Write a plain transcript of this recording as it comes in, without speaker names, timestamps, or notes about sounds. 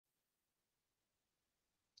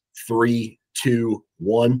3, 2,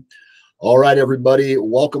 1. All right, everybody.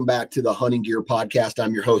 Welcome back to the Hunting Gear Podcast.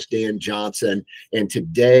 I'm your host, Dan Johnson. And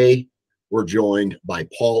today we're joined by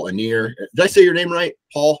Paul Anier. Did I say your name right?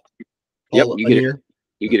 Paul Yep, you get Anier? it.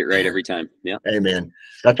 You get it right every time. Yeah. Hey, man,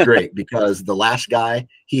 that's great because the last guy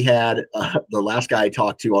I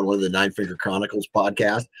talked to on one of the Nine Finger Chronicles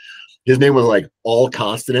podcast, his name was like all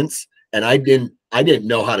consonants, and I didn't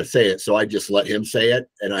know how to say it, so I just let him say it,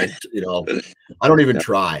 and I don't even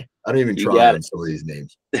try. I don't even try on some of these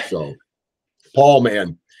names. So, Paul,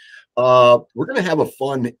 man, we're gonna have a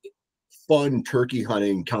fun turkey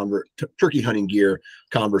hunting gear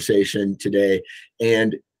conversation today,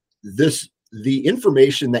 and the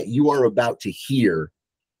information that you are about to hear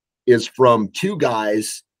is from two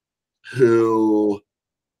guys who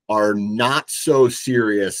are not so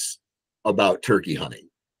serious about turkey hunting.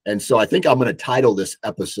 And so I think I'm going to title this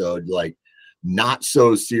episode like "Not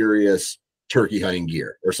So Serious Turkey Hunting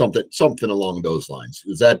Gear" or something along those lines.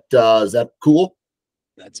 Is that cool?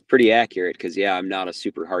 That's pretty accurate because I'm not a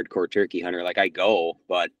super hardcore turkey hunter. Like I go,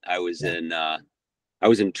 but I was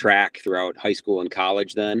in track throughout high school and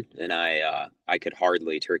college then, and I could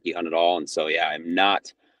hardly turkey hunt at all. And so I'm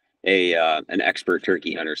not an expert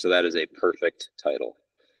turkey hunter. So that is a perfect title.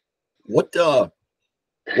 What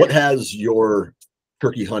has your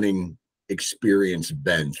turkey hunting experience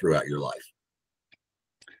been throughout your life?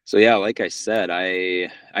 So like I said, I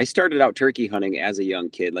started out turkey hunting as a young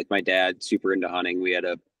kid. Like my dad, super into hunting.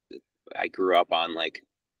 I grew up on like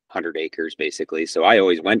 100 acres basically. So I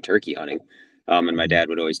always went turkey hunting. And my dad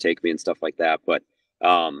would always take me and stuff like that. But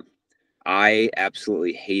I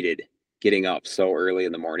absolutely hated getting up so early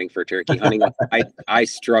in the morning for turkey hunting. I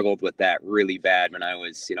struggled with that really bad when I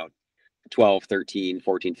was, 12, 13,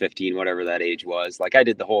 14, 15, whatever that age was. Like I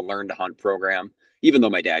did the whole learn to hunt program, even though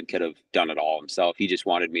my dad could have done it all himself. He just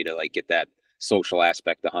wanted me to like get that social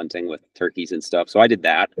aspect of hunting with turkeys and stuff. So I did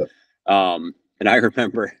that. And I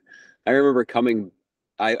remember coming,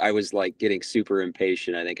 I was like getting super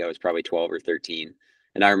impatient. I think I was probably 12 or 13.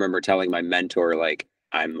 And I remember telling my mentor, like,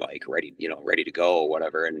 I'm like ready to go or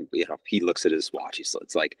whatever. And, he looks at his watch.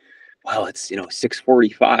 It's like, well, it's,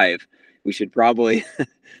 6:45. We should probably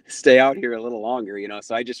stay out here a little longer,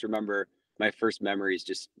 So I just remember my first memories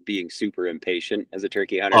just being super impatient as a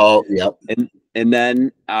turkey hunter. Oh, yep. And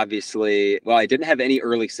then obviously, well, I didn't have any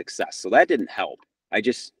early success. So that didn't help. I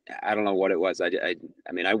don't know what it was. I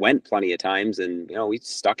mean, I went plenty of times and, we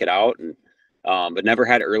stuck it out and, but never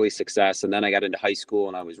had early success. And then I got into high school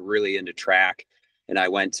and I was really into track and I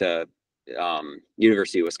went to,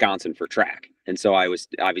 University of Wisconsin for track. And so I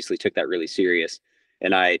obviously took that really serious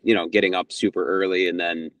and I, getting up super early and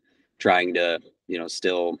then trying to,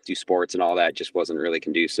 still do sports and all that just wasn't really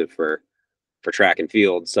conducive for track and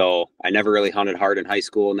field. So I never really hunted hard in high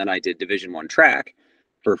school. And then I did Division I track.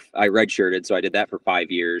 I redshirted, so I did that for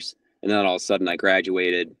 5 years, and then all of a sudden I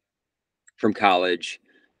graduated from college,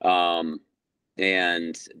 and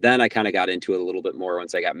then I kind of got into it a little bit more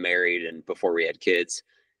once I got married and before we had kids,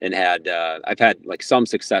 and I've had like some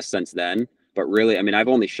success since then, but really, I mean, I've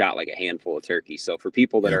only shot like a handful of turkeys. So for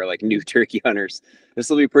people that are like new turkey hunters, this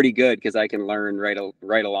will be pretty good because I can learn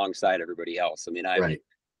right alongside everybody else. I mean, I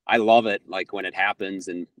love it, like when it happens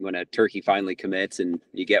and when a turkey finally commits and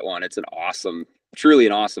you get one, it's truly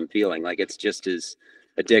an awesome feeling. Like it's just as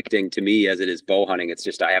addicting to me as it is bow hunting. It's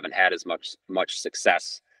just I haven't had as much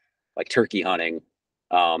success like turkey hunting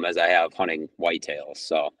as I have hunting whitetails.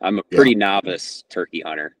 So I'm a pretty novice turkey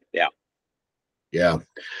hunter. Yeah.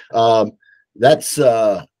 That's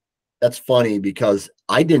funny because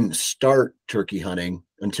I didn't start turkey hunting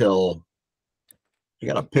until I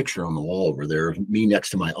got a picture on the wall over there of me next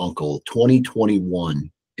to my uncle.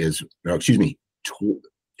 2021 is, or excuse me,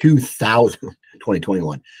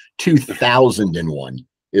 2021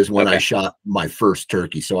 is when I shot my first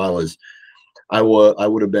turkey. So I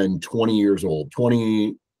would have been 20 years old,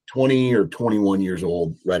 20 or 21 years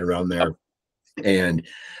old, right around there. And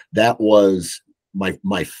that was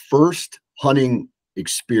my first hunting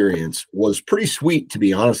experience. Was pretty sweet, to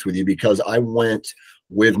be honest with you, because I went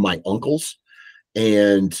with my uncles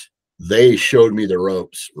and they showed me the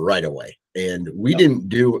ropes right away. And we didn't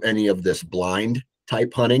do any of this blind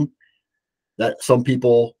type hunting that some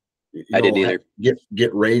people didn't either.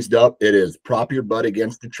 Get raised up. It is prop your butt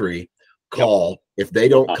against the tree, call. If they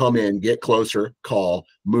don't come in, get closer, call,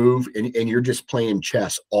 move, and you're just playing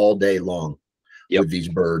chess all day long with these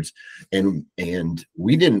birds. And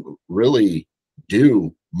we didn't really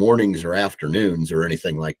do mornings or afternoons or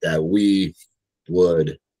anything like that. We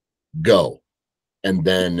would go and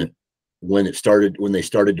then when they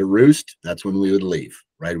started to roost, that's when we would leave,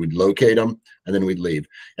 right? We'd locate them and then we'd leave.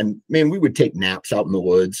 And man, we would take naps out in the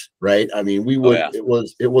woods, right? I mean, we would, it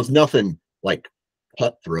was nothing like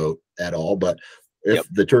cutthroat at all, but if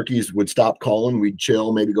the turkeys would stop calling, we'd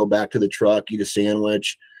chill, maybe go back to the truck, eat a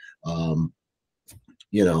sandwich,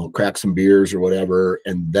 crack some beers or whatever.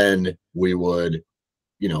 And then we would,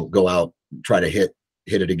 go out, try to hit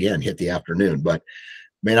it again, hit the afternoon. But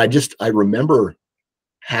man, I remember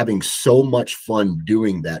having so much fun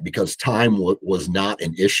doing that because time was not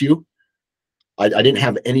an issue. I didn't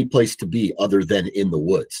have any place to be other than in the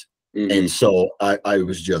woods. Mm-hmm. And so I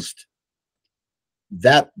was just,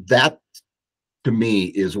 that to me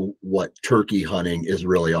is what turkey hunting is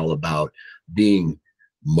really all about. Being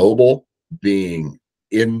mobile, being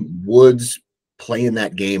in woods, playing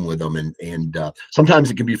that game with them. And sometimes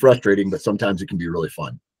it can be frustrating, but sometimes it can be really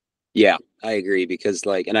fun. Yeah, I agree because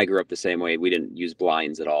and I grew up the same way. We didn't use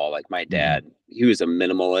blinds at all. Like my dad, he was a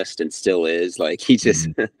minimalist and still is. Like he just,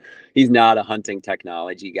 he's not a hunting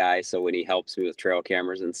technology guy. So when he helps me with trail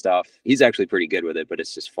cameras and stuff, he's actually pretty good with it, but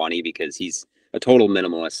it's just funny because he's a total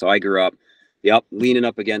minimalist. So I grew up, leaning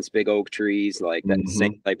up against big oak trees, like that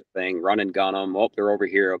same type of thing, run and gun them. Oh, they're over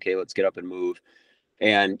here. Okay, let's get up and move.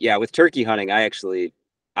 And yeah, with turkey hunting, I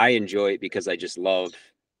enjoy it because I just love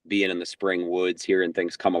being in the spring woods, hearing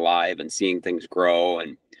things come alive and seeing things grow,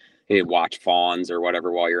 and watch fawns or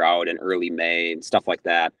whatever while you're out in early May and stuff like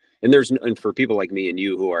that. And for people like me and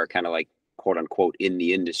you who are kind of like quote unquote in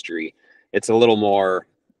the industry, it's a little more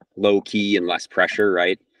low key and less pressure,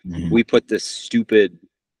 right? Mm-hmm. We put this stupid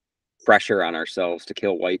pressure on ourselves to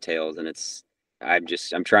kill whitetails, and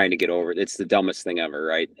I'm trying to get over it. It's the dumbest thing ever,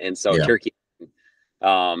 right? And so turkey,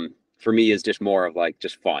 for me is just more of like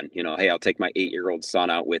just fun, hey, I'll take my 8-year-old son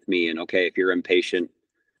out with me, and okay, if you're impatient,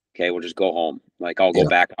 okay, we'll just go home. Like I'll go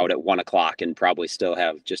back out at 1 o'clock and probably still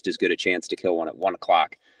have just as good a chance to kill one at 1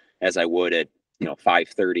 o'clock as I would at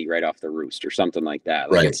 5:30 right off the roost or something like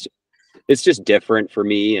that. Like right. It's just different for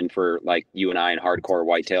me and for like you and I and hardcore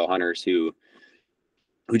whitetail hunters who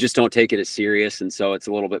just don't take it as serious, and so it's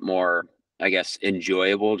a little bit more, I guess,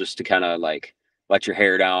 enjoyable just to kind of like let your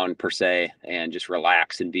hair down per se and just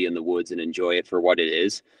relax and be in the woods and enjoy it for what it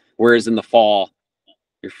is. Whereas in the fall,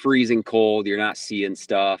 you're freezing cold, you're not seeing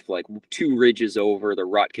stuff, like 2 ridges over, the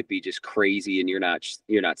rut could be just crazy and you're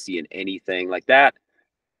not seeing anything like that.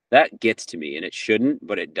 That gets to me, and it shouldn't,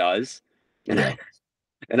 but it does.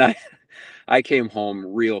 And I came home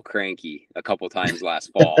real cranky a couple times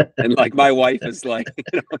last fall, and like my wife is like,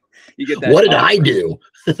 you get that. What did I do?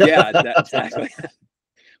 Yeah, exactly.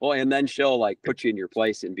 Well, and then she'll like put you in your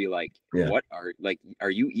place and be like, are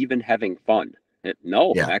you even having fun? And,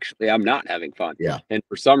 no, actually, I'm not having fun. Yeah. And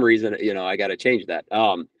for some reason, I got to change that.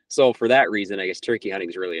 So for that reason, I guess turkey hunting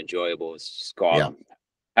is really enjoyable. It's just go out and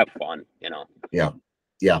have fun, Yeah.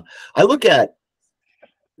 Yeah. I look at,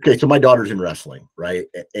 okay, so my daughter's in wrestling, right?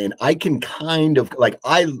 And I can kind of like,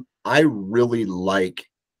 I really like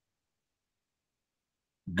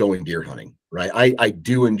going deer hunting, right? I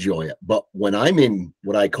do enjoy it. But when I'm in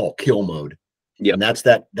what I call kill mode, and that's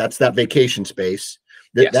that vacation space,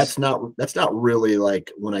 that's not really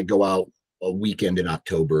like when I go out a weekend in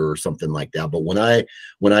October or something like that. But when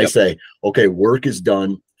I say, okay, work is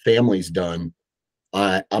done, family's done,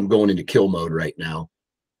 I'm going into kill mode right now.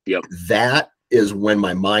 That is when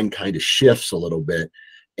my mind kind of shifts a little bit,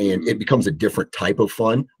 and it becomes a different type of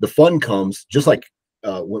fun. The fun comes just like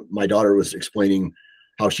when my daughter was explaining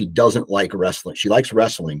how she doesn't like wrestling. She likes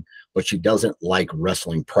wrestling, but she doesn't like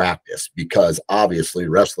wrestling practice because obviously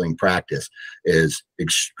wrestling practice is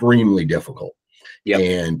extremely difficult.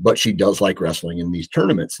 But she does like wrestling in these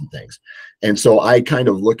tournaments and things. And so I kind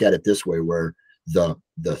of look at it this way, where the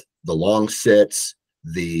long sits,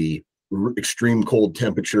 the extreme cold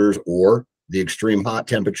temperatures, or the extreme hot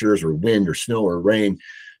temperatures, or wind or snow or rain,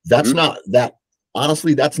 that's not that,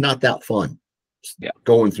 honestly, that's not that fun.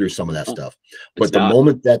 Going through some of that stuff. But the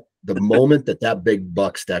moment that big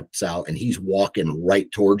buck steps out and he's walking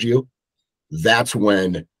right towards you, that's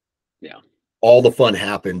when all the fun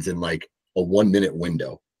happens in like a 1 minute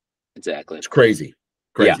window. Exactly. It's crazy.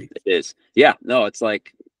 Yeah, it is. Yeah, no, it's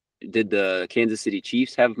like, did the Kansas City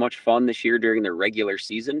Chiefs have much fun this year during their regular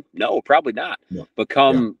season? No, probably not. No. But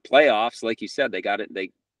come playoffs, like you said, they got it.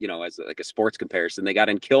 They, as like a sports comparison, they got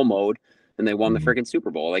in kill mode and they won the freaking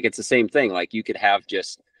Super Bowl. Like it's the same thing. Like you could have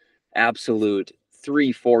just absolute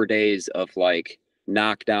 3-4 days of like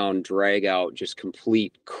knockdown, drag out, just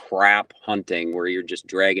complete crap hunting where you're just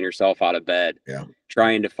dragging yourself out of bed,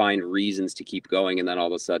 trying to find reasons to keep going. And then all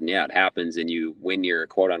of a sudden, it happens and you win your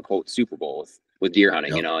quote unquote Super Bowl with deer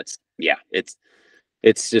hunting. It's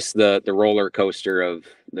it's just the roller coaster of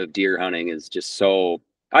the deer hunting is just so,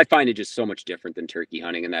 I find it just so much different than turkey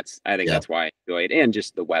hunting, and I think Yeah. that's why I enjoy it, and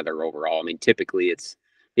just the weather overall. I mean, typically it's,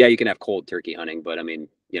 yeah, you can have cold turkey hunting, but I mean,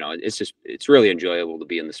 it's really enjoyable to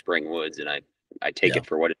be in the spring woods, and I take Yeah. it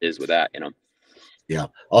for what it is with that, Yeah.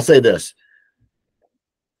 I'll say this.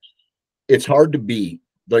 It's hard to beat,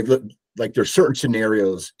 like there's certain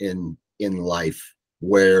scenarios in life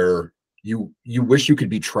where you wish you could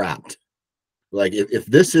be trapped. Like if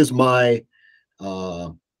this is my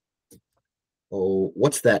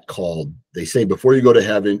what's that called? They say before you go to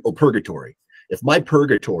heaven, purgatory. If my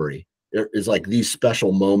purgatory is like these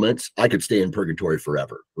special moments, I could stay in purgatory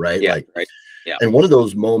forever, right? Yeah, Like, right. Yeah. and one of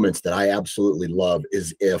those moments that I absolutely love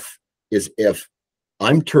is if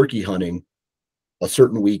I'm turkey hunting a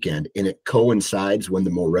certain weekend and it coincides when the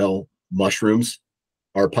morel mushrooms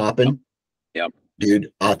are popping. Yep.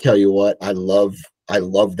 Dude, I'll tell you what, I love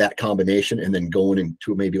that combination. And then going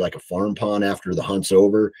into maybe like a farm pond after the hunt's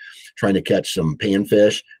over, trying to catch some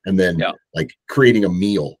panfish, and then Yep. like creating a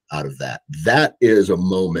meal out of that. That is a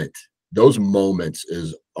moment. Those moments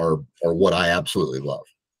are what I absolutely love.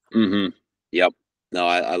 Mm-hmm. Yep. No,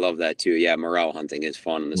 I love that too. Yeah, morel hunting is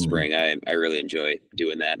fun in the Mhm. spring. I really enjoy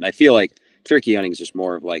doing that. And I feel like turkey hunting is just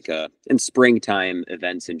more of like in springtime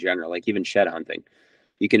events in general, like even shed hunting.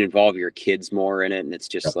 You can involve your kids more in it, and it's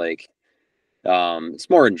just Yep. like it's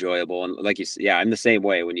more enjoyable. And like you said, yeah, I'm the same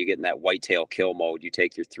way. When you get in that whitetail kill mode, you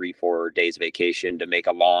take your 3-4 days vacation to make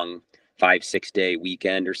a long 5-6 day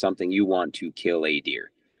weekend or something. You want to kill a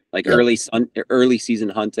deer. Like Yep. early season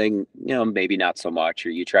hunting, maybe not so much, or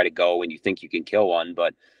you try to go when you think you can kill one,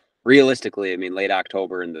 but realistically, I mean, late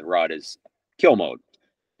October in the rut is kill mode.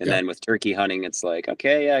 And Yep. then with turkey hunting, it's like,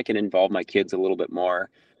 okay, yeah, I can involve my kids a little bit more.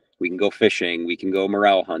 We can go fishing, we can go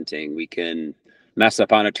morel hunting, we can mess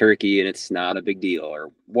up on a turkey and it's not a big deal,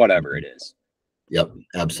 or whatever it is. Yep.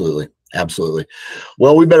 Absolutely. Absolutely.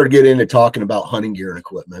 Well, we better get into talking about hunting gear and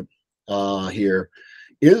equipment here.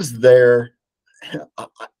 Is there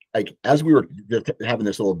like as we were having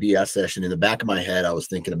this little BS session, in the back of my head, I was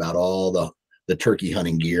thinking about all the turkey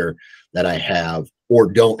hunting gear that I have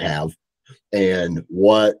or don't have, and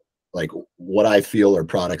what I feel are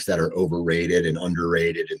products that are overrated and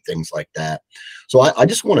underrated and things like that. So I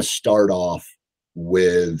just want to start off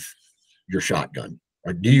with your shotgun.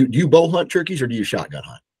 Or do you bow hunt turkeys or do you shotgun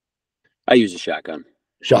hunt? I use a shotgun.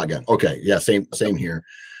 Shotgun. Okay. Yeah. Same here.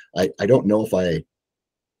 I don't know if I'm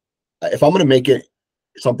going to make it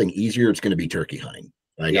something easier, it's going to be turkey hunting.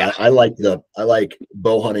 Like Yeah. I like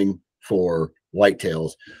bow hunting for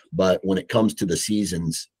whitetails, but when it comes to the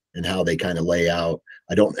seasons and how they kind of lay out,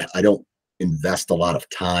 I don't invest a lot of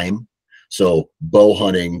time. So bow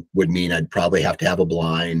hunting would mean I'd probably have to have a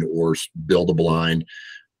blind or build a blind.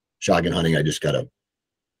 Shotgun hunting, I just gotta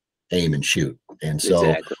aim and shoot. And so,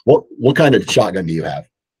 Exactly. what kind of shotgun do you have?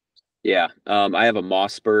 Yeah. I have a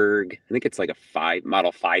Mossberg. I think it's like a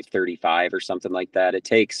model 535 or something like that. It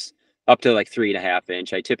takes up to like 3.5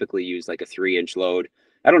 inch. I typically use like a 3 inch load.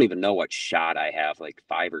 I don't even know what shot I have, like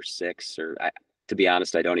 5 or 6, to be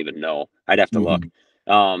honest, I don't even know. I'd have to look.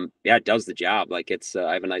 Mhm. Yeah, it does the job. Like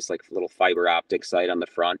I have a nice like little fiber optic sight on the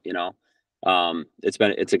front.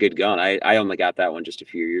 It's a good gun. I only got that one just a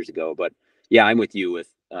few years ago, but yeah, I'm with you with,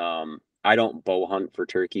 I don't bow hunt for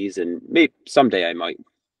turkeys, and maybe someday I might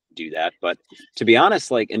do that. But to be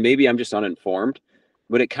honest, like, and maybe I'm just uninformed,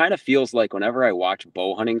 but it kind of feels like whenever I watch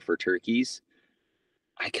bow hunting for turkeys,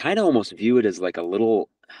 I kind of almost view it as like a little,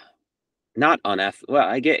 not unethical. Well,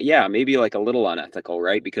 I get, yeah, maybe like a little unethical,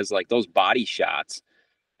 right? Because like those body shots,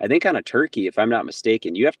 I think on a turkey, if I'm not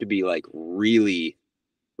mistaken, you have to be like really,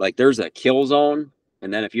 like there's a kill zone.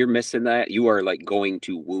 And then if you're missing that, you are like going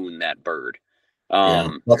to wound that bird. Yeah,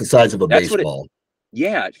 Um, about the size of a that's what it, baseball.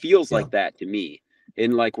 Yeah, it feels Yeah. like that to me.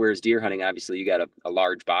 And like whereas deer hunting, obviously you got a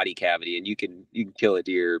large body cavity and you can kill a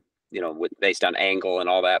deer, with based on angle and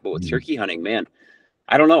all that. But with Mhm. turkey hunting, man,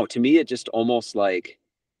 I don't know. To me, it just almost like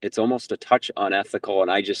it's almost a touch unethical. And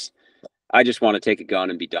I just want to take a gun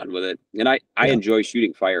and be done with it. And I Yeah. enjoy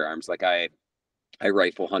shooting firearms. Like I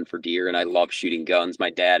rifle hunt for deer and I love shooting guns. My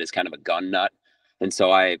dad is kind of a gun nut. And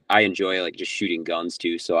so I enjoy like just shooting guns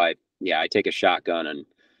too. So I take a shotgun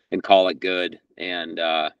and call it good. And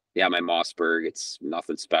yeah, my Mossberg, it's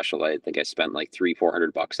nothing special. I think I spent like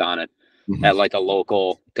 300-400 bucks on it Mhm. at like a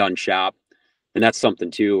local gun shop. And that's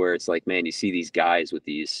something too, where it's like, man, you see these guys with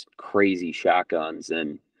these crazy shotguns,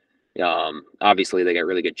 and obviously they got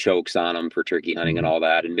really good chokes on them for turkey hunting and Mhm. all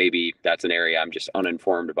that. And maybe that's an area I'm just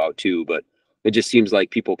uninformed about too, but it just seems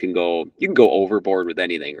like you can go overboard with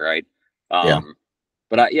anything, right? Yeah. Um,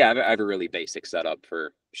 but I have a really basic setup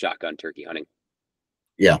for shotgun turkey hunting.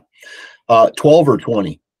 Yeah. 12 or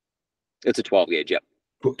 20? It's a 12 gauge. Yep.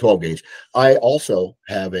 12 gauge. I also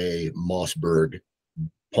have a Mossberg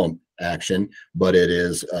pump action, but it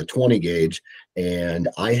is a 20 gauge, and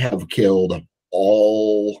I have killed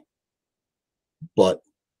all but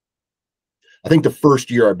I think the first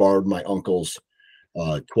year I borrowed my uncle's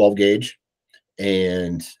 12 gauge,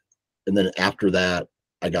 and then after that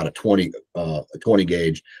I got a 20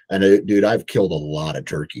 gauge, and dude, I've killed a lot of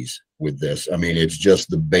turkeys with this. I mean, it's just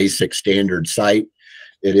the basic standard sight.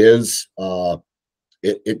 It is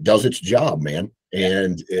it does its job, man,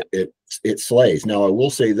 and it slays. Now I will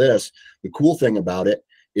say this: the cool thing about it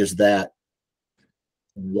is that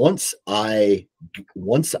once I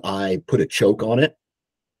put a choke on it,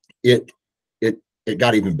 it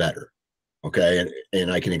got even better. Okay,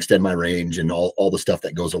 and I can extend my range and all the stuff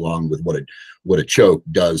that goes along with what a choke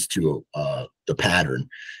does to the pattern.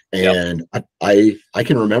 And yep. I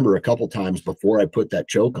can remember a couple times before I put that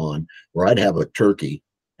choke on where I'd have a turkey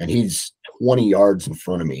and he's 20 yards in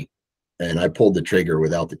front of me, and I pulled the trigger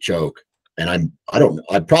without the choke, and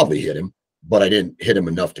I probably hit him, but I didn't hit him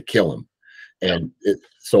enough to kill him. And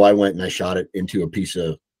so I went and I shot it into a piece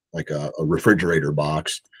of like a refrigerator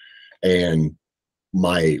box, and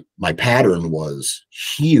my pattern was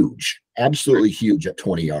huge, absolutely huge at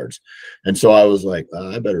 20 yards. And so I was like,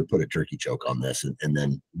 I better put a turkey choke on this. And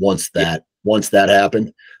then once that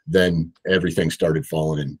happened, then everything started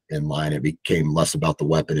falling in line. It became less about the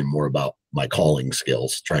weapon and more about my calling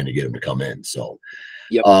skills, trying to get them to come in. So,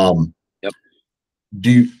 yep.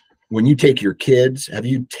 When you take your kids, have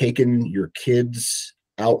you taken your kids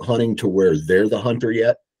out hunting to where they're the hunter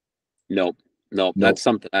yet? Nope. That's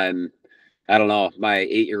something I don't know. My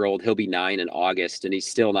 8-year-old, he'll be 9 in August, and he's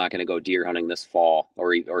still not going to go deer hunting this fall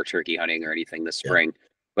or turkey hunting or anything this spring. Yeah.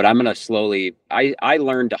 But I'm going to slowly, I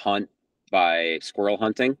learned to hunt by squirrel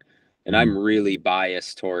hunting, and I'm really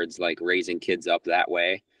biased towards like raising kids up that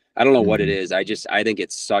way. I don't know what it is. I think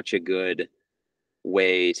it's such a good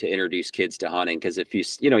way to introduce kids to hunting, because if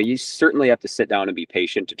you certainly have to sit down and be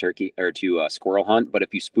patient to turkey or to squirrel hunt, but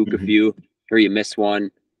if you spook a few or you miss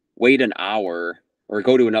one, wait an hour or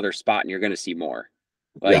go to another spot and you're going to see more.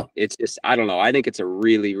 Like it's just, I don't know. I think it's a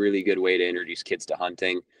really, really good way to introduce kids to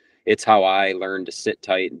hunting. It's how I learned to sit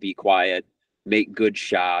tight and be quiet, make good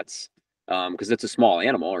shots. Cause it's a small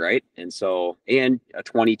animal, right? And so, and a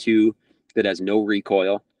 22 that has no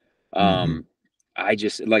recoil. I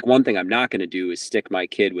just like, one thing I'm not going to do is stick my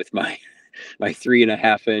kid with my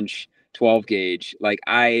 3.5-inch 12 gauge. Like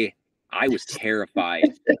I was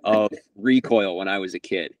terrified of recoil when I was a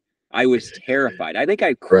kid. I was terrified. I think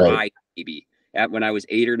I cried maybe when I was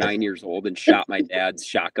 8 or 9 years old and shot my dad's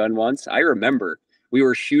shotgun once. I remember we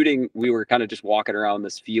were kind of just walking around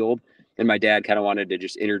this field, and my dad kind of wanted to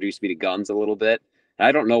just introduce me to guns a little bit.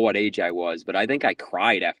 I don't know what age I was, but I think I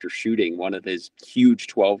cried after shooting one of his huge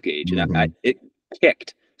 12 gauge, and it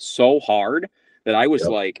kicked so hard that I was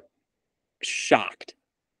like shocked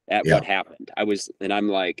at what happened. I'm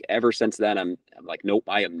like, ever since then, I'm like, nope,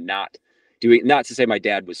 I am not doing, not to say my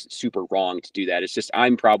dad was super wrong to do that. It's just,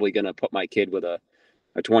 I'm probably going to put my kid with a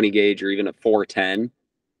 20 gauge or even a 410.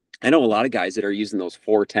 I know a lot of guys that are using those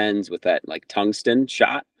 410s with that like tungsten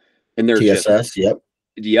shot, and they're TSS.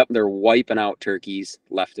 They're wiping out turkeys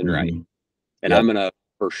left and right. And I'm going to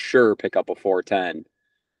for sure pick up a 410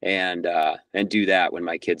 and do that when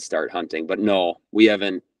my kids start hunting. But no,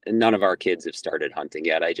 none of our kids have started hunting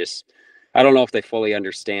yet. I don't know if they fully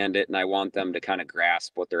understand it, and I want them to kind of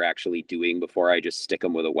grasp what they're actually doing before I just stick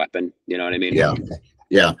them with a weapon. You know what I mean?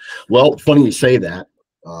 Yeah. Well, funny you say that.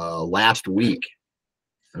 Last week,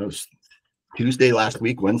 it was Wednesday last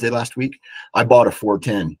week, I bought a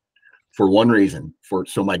 410 for one reason,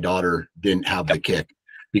 so my daughter didn't have the kick,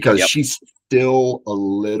 because she's still a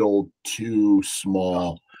little too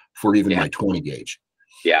small for even my 20 gauge.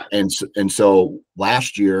 Yeah. And so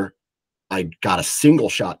last year I got a single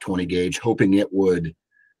shot 20 gauge, hoping it would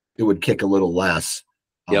kick a little less.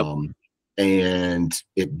 And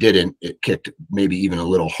it didn't. It kicked maybe even a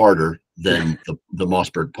little harder than the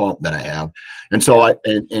Mossberg pump that I have. And so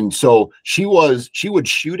so she would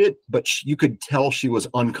shoot it, but you could tell she was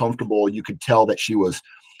uncomfortable. You could tell that she was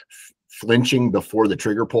flinching before the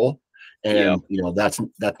trigger pull. And that's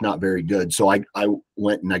not very good. So I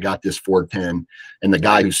went and I got this 410, and the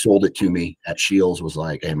guy who sold it to me at Shields was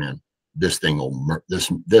like, "Hey man, this thing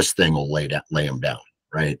will lay him down."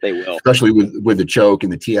 Right? They will, especially with the choke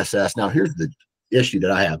and the TSS. Now here's the issue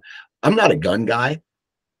that I have. I'm not a gun guy,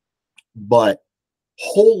 but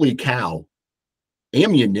holy cow,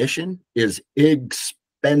 ammunition is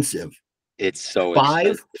expensive. It's so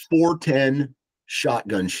 5 410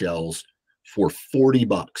 shotgun shells for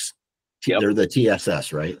 $40. Yep. they're the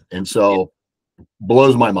TSS, right? And so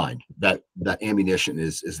blows my mind that ammunition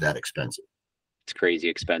is that expensive. It's crazy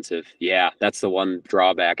expensive. Yeah, that's the one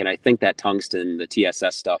drawback. And I think that tungsten, the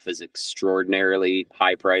TSS stuff, is extraordinarily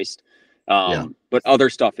high priced. Yeah, But other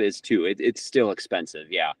stuff is too. It's still expensive.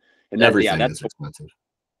 Yeah. And everything that's is expensive.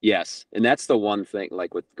 yes. And that's the one thing,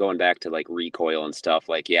 like with going back to like recoil and stuff,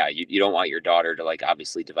 like, yeah, you don't want your daughter to like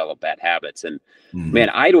obviously develop bad habits. And Mhm. man,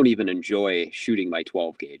 I don't even enjoy shooting my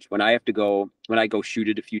 12 gauge. When I go shoot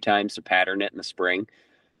it a few times to pattern it in the spring,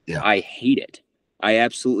 Yeah, I hate it. I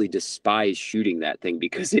absolutely despise shooting that thing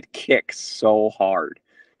because it kicks so hard.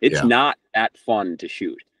 It's yeah, not that fun to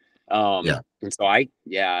shoot. yeah, And so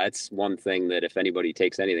yeah, it's one thing that if anybody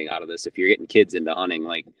takes anything out of this, if you're getting kids into hunting,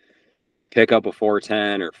 like pick up a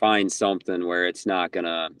 410 or find something where it's not going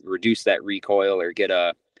to reduce that recoil, or get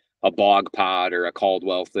a bog pod or a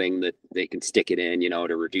Caldwell thing that they can stick it in,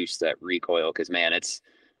 to reduce that recoil. Cause man,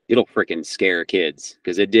 it'll freaking scare kids.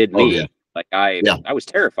 Cause it did oh yeah, me. Like I yeah. was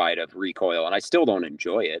terrified of recoil, and I still don't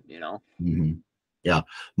enjoy it. Hmm. Yeah,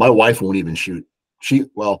 my wife won't even shoot.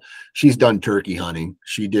 She's done turkey hunting.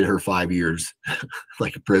 She did her 5 years,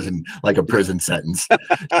 like a prison sentence.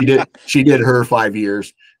 She did her 5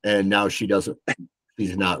 years, and now she doesn't.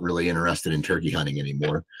 She's not really interested in turkey hunting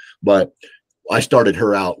anymore. But I started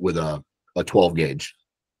her out with a 12 gauge,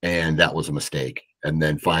 and that was a mistake. And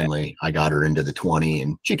then Yeah. finally, I got her into the 20,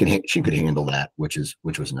 and she could handle that, which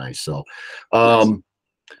was nice. So, Nice.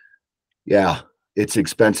 yeah, it's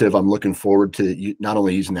expensive. I'm looking forward to not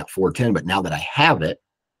only using that 410, but now that I have it,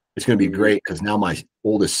 it's going to be Mhm. great because now my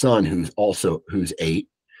oldest son, who's 8,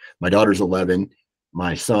 my daughter's 11,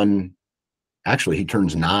 my son actually he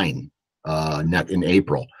turns 9 in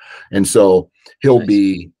April, and so he'll Nice.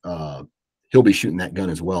 be he'll be shooting that gun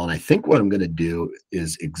as well. And I think what I'm going to do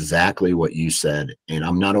is exactly what you said, and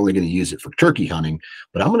I'm not only going to use it for turkey hunting,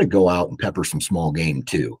 but I'm going to go out and pepper some small game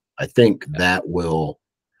too. I think that will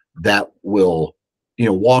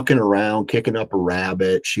walking around kicking up a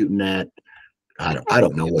rabbit, shooting at, I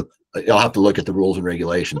don't know what, I'll have to look at the rules and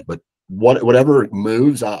regulations, but whatever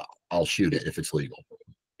moves, I'll shoot it if it's legal.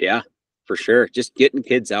 Yeah, for sure. Just getting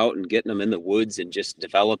kids out and getting them in the woods and just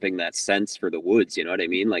developing that sense for the woods. You know what I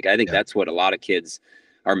mean? Like, I think Yeah, that's what a lot of kids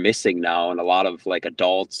are missing now. And a lot of like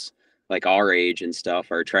adults, like our age and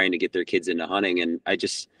stuff, are trying to get their kids into hunting. And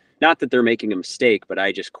not that they're making a mistake, but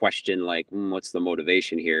I just question, like, what's the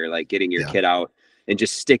motivation here? Like, getting your yeah. kid out and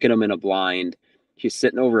just sticking them in a blind. He's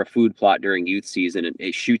sitting over a food plot during youth season, and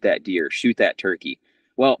hey, shoot that deer, shoot that turkey.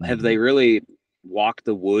 Well, have they Mhm. really walked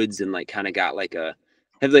the woods and like kind of got like a,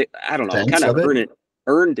 have they, I don't know, kind Sense of of it.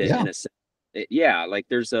 earned it Yeah. in a sense. Yeah, like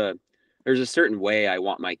there's a certain way I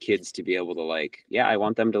want my kids to be able to, like, yeah, I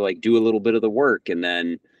want them to like do a little bit of the work, and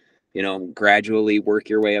then gradually work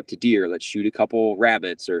your way up to deer. Let's shoot a couple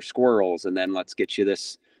rabbits or squirrels, and then let's get you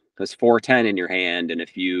this 410 in your hand. And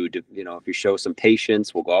if if you show some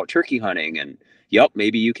patience, we'll go out turkey hunting, and yep,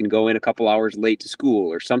 maybe you can go in a couple hours late to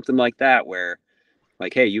school or something like that, where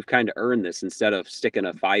like, hey, you've kind of earned this, instead of sticking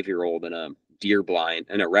a 5-year-old in a deer blind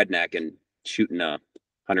and a redneck and shooting a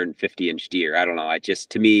 150-inch deer. I don't know.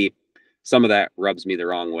 To me, some of that rubs me the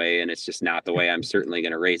wrong way, and it's just not the way I'm certainly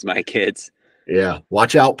going to raise my kids. Yeah,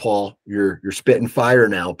 watch out, Paul. You're spitting fire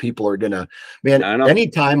now. People are gonna, man. I don't know.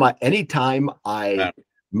 Anytime I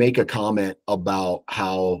make a comment about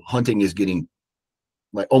how hunting is getting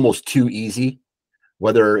like almost too easy,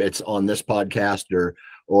 whether it's on this podcast or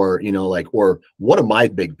one of my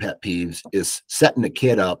big pet peeves is setting a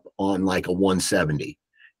kid up on like a 170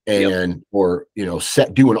 Yep. and or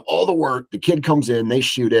set doing all the work. The kid comes in, they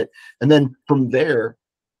shoot it, and then from there,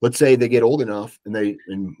 let's say they get old enough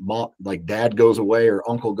and mom, like dad goes away or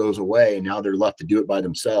uncle goes away, and now they're left to do it by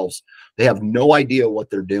themselves. They have no idea what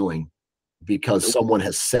they're doing because Nope. someone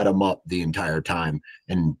has set them up the entire time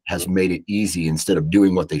and has made it easy instead of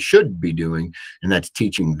doing what they should be doing, and that's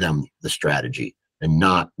teaching them the strategy and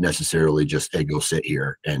not necessarily just, hey, go sit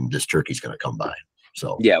here and this turkey's going to come by.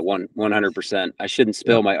 So Yeah, 100%. I shouldn't yeah.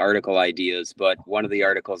 spill my article ideas, but one of the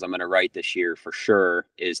articles I'm going to write this year for sure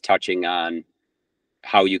is touching on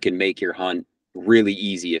how you can make your hunt really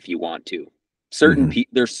easy if you want to. Mhm.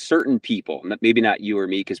 There's certain people, maybe not you or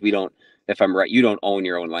me, because we don't. If I'm right, you don't own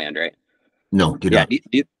your own land, right? No, do Yeah.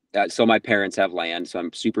 not. So my parents have land, so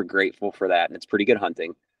I'm super grateful for that, and it's pretty good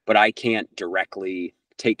hunting. But I can't directly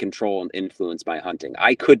take control and influence my hunting.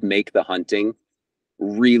 I could make the hunting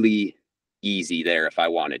really easy there if I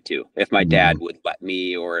wanted to. If my dad Mhm. would let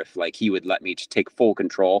me, or if like he would let me to take full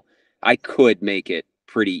control, I could make it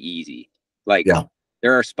pretty easy. Like Yeah.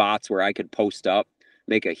 there are spots where I could post up,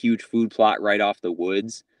 make a huge food plot right off the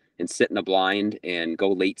woods, and sit in a blind and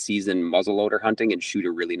go late season muzzleloader hunting and shoot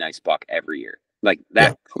a really nice buck every year. Like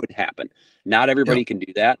that could happen. Not everybody can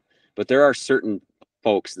do that, but there are certain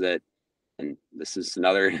folks that, and this is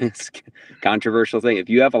another controversial thing. If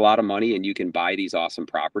you have a lot of money and you can buy these awesome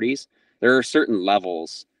properties, there are certain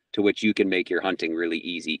levels to which you can make your hunting really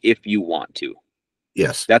easy if you want to.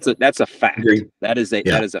 Yes. That's a fact. Agreed. That is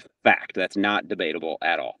a fact. That's not debatable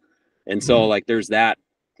at all. And so like there's that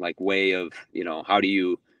like way of, you know, how do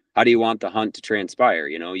you want the hunt to transpire?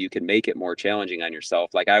 You know, you can make it more challenging on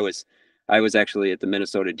yourself. Like I was actually at the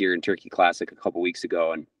Minnesota Deer and Turkey Classic a couple weeks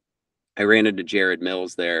ago, and I ran into Jared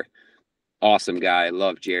Mills there. Awesome guy.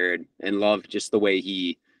 Love Jared, and love just the way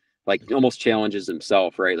he like almost challenges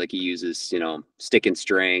himself, right? Like he uses, you know, stick and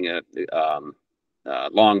string,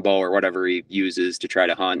 longbow or whatever he uses to try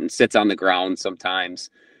to hunt, and sits on the ground sometimes,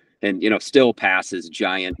 and, you know, still passes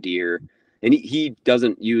giant deer. And he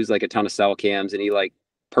doesn't use like a ton of cell cams, and he like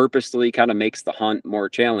purposely kind of makes the hunt more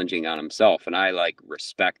challenging on himself. And I like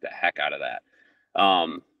respect the heck out of that.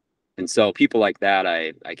 And so people like that,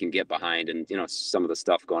 I can get behind. And, you know, some of the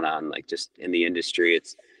stuff going on, like just in the industry,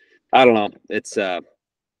 it's, I don't know. It's,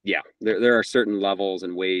 yeah, there are certain levels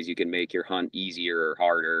and ways you can make your hunt easier or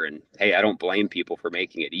harder. And hey, I don't blame people for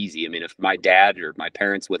making it easy. I mean, if my dad or my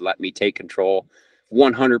parents would let me take control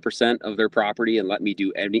 100% of their property and let me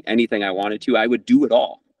do anything I wanted to, I would do it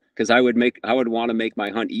all, because I would want to make my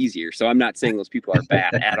hunt easier. So I'm not saying those people are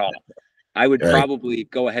bad at all. I would probably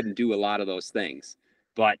go ahead and do a lot of those things,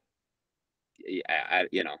 but I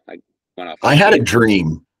went off. I had a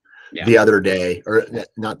dream the other day, or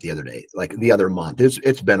not the other day, like the other month.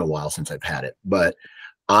 It's been a while since I've had it, but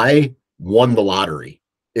I won the lottery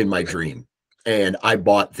in my dream, and I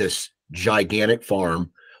bought this gigantic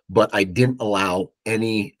farm, but I didn't allow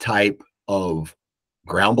any type of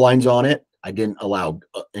ground blinds on it. I didn't allow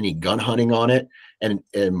any gun hunting on it, and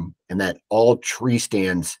that all tree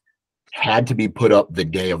stands had to be put up the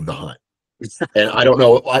day of the hunt. And I don't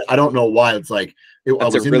know why. It's like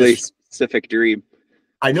that's a really specific dream.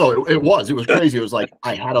 I know it was crazy. It was like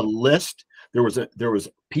I had a list. There was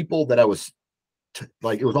people that I was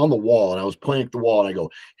like, it was on the wall, and I was pointing at the wall, and I go,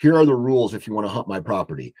 here are the rules if you want to hunt my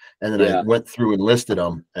property. And then I went through and listed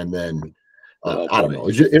them, and then I don't know.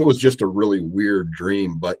 It was just a really weird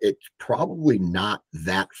dream, but it's probably not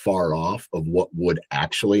that far off of what would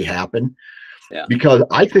actually happen. Yeah. Because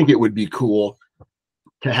I think it would be cool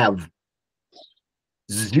to have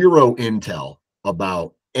zero intel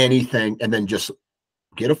about anything, and then just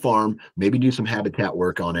get a farm, maybe do some habitat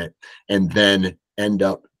work on it, and then end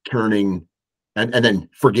up turning and then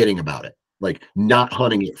forgetting about it, like not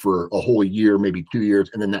hunting it for a whole year, maybe 2 years,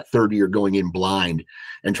 and then that third year going in blind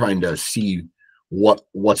and trying to see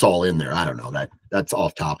what's all in there. I don't know, that's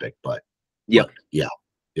off topic, but yeah.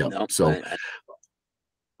 No, so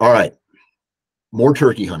all right, more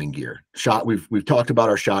turkey hunting gear. We've talked about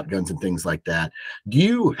our shotguns and things like that. Do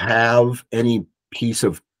you have any piece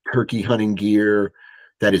of turkey hunting gear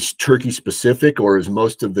that is turkey specific, or is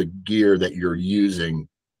most of the gear that you're using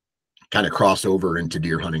kind of cross over into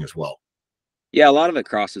deer hunting as well? Yeah, a lot of it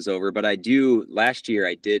crosses over, but last year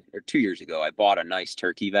or 2 years ago, I bought a nice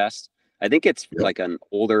turkey vest. I think it's like an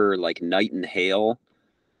older, like Night and Hail.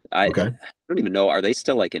 I don't even know, are they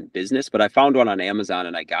still like in business? But I found one on Amazon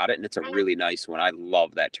and I got it, and it's a really nice one. I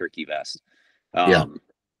love that turkey vest.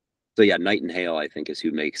 So yeah, Night and Hail, I think, is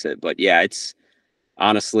who makes it. But yeah,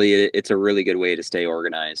 honestly, it's a really good way to stay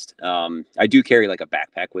organized. I do carry like a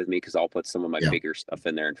backpack with me, because I'll put some of my bigger stuff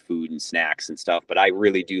in there, and food and snacks and stuff. But I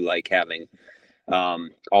really do like having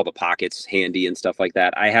all the pockets handy and stuff like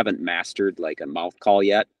that. I haven't mastered like a mouth call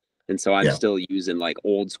yet. And so I'm still using like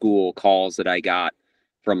old school calls that I got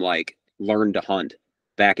from like Learn to Hunt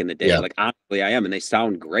back in the day. Like honestly, I am, and they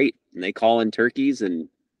sound great, and they call in turkeys, and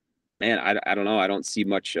man, I don't know. I don't see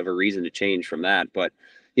much of a reason to change from that. But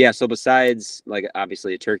yeah, so besides like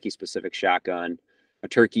obviously a turkey specific shotgun, a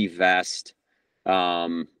turkey vest,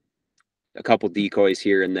 a couple decoys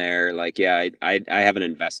here and there, like, yeah, I haven't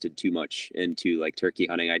invested too much into like turkey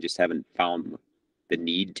hunting. I just haven't found the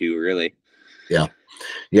need to, really.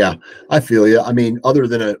 Yeah, I feel you. I mean, other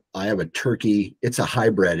than I have a turkey, it's a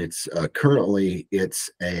hybrid. It's currently it's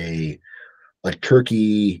a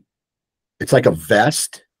turkey. It's like a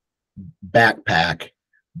vest backpack,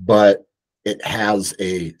 but it has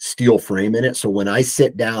a steel frame in it. So when I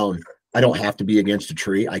sit down, I don't have to be against a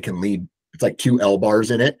tree. I can lean. It's like 2 L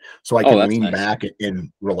bars in it, so I can lean back and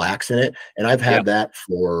relax in it. And I've had that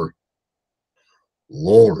for,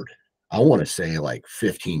 Lord, I want to say like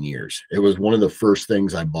 15 years. It was one of the first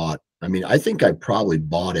things I bought. I mean, I think I probably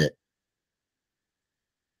bought it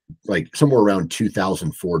like somewhere around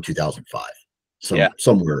 2004, 2005. Yeah.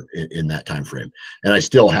 somewhere in that time frame, and I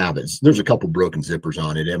still have it. There's a couple broken zippers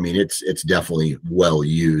on it. I mean, it's definitely well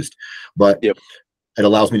used, but Yep. it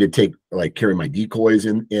allows me to carry my decoys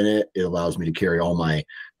in it. It allows me to carry all my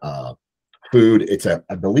food.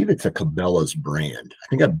 I believe it's a Cabela's brand. I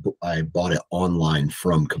think I bought it online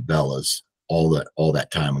from Cabela's all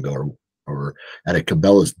that time ago, or at a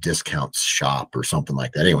Cabela's discount shop or something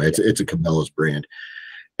like that. Anyway, it's a Cabela's brand,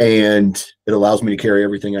 and it allows me to carry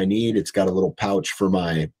everything I need. It's got a little pouch for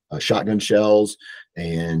my shotgun shells,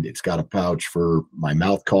 and it's got a pouch for my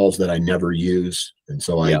mouth calls that I never use. And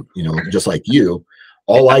so I, just like you,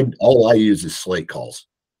 all I use is slate calls.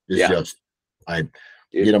 It's just I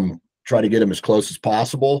try to get them as close as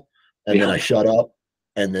possible, and then I shut up.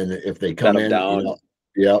 And then if they come in, down,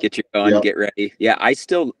 get your gun, get ready. Yeah, I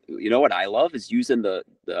still, what I love is using the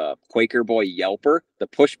Quaker Boy Yelper, the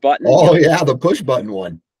push button. Oh yeah, the push button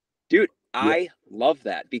one. Dude, I love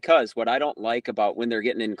that, because what I don't like about when they're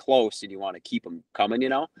getting in close and you want to keep them coming,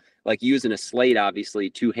 like using a slate, obviously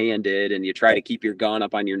two-handed, and you try to keep your gun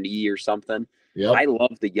up on your knee or something. Yep. I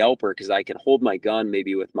love the Yelper because I can hold my gun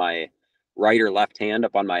maybe with my right or left hand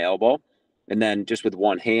up on my elbow, and then just with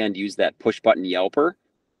one hand use that push button Yelper.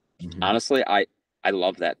 Mm-hmm. Honestly, I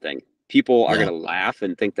love that thing. People are gonna laugh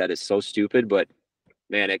and think that is so stupid, but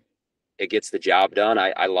man, it gets the job done.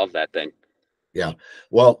 I love that thing. Yeah.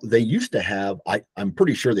 Well, they used to have, I'm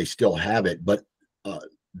pretty sure they still have it, but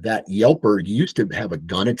that Yelper used to have a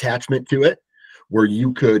gun attachment to it where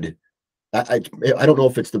you could, I don't know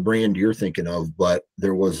if it's the brand you're thinking of, but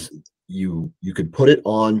there was, you could put it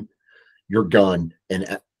on your gun,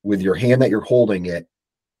 and with your hand that you're holding it,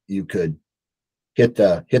 you could hit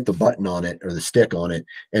the button on it or the stick on it,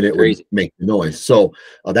 and it would make the noise. So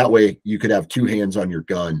that way you could have two hands on your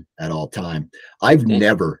gun at all time. I've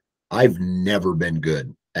never been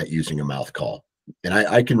good at using a mouth call. And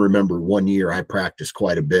I can remember one year I practiced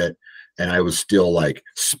quite a bit, and I was still like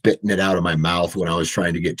spitting it out of my mouth when I was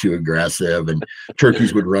trying to get too aggressive, and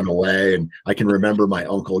turkeys would run away. And I can remember my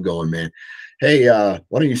uncle going, man, hey,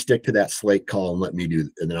 why don't you stick to that slate call and let me do,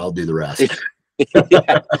 and then I'll do the rest.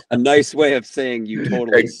 A nice way of saying you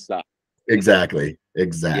totally suck. Exactly.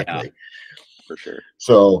 Yeah, for sure.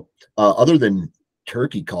 So other than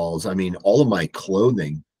turkey calls, I mean, all of my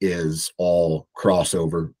clothing is all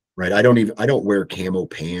crossover, right? I don't wear camo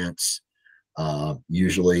pants.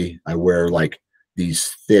 Usually I wear like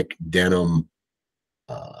these thick denim,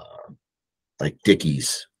 like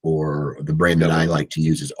Dickies, or the brand that I like to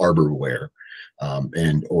use is Arbor Wear.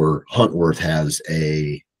 Or Huntworth has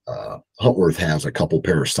a couple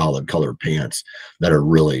pair of solid colored pants that are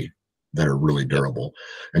really durable.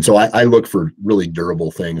 And so I look for really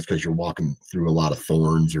durable things, because you're walking through a lot of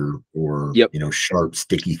thorns or sharp,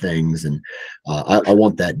 sticky things. And I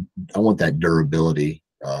want that durability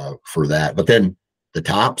for that. But then the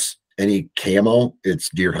tops, any camo, it's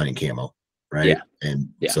deer hunting camo, right? Yeah. And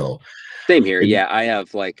so same here. I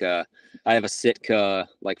have I have a Sitka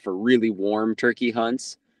like for really warm turkey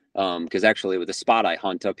hunts. Because actually with the spot I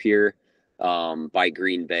hunt up here by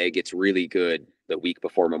Green Bay gets really good the week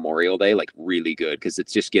before Memorial Day, like really good, because it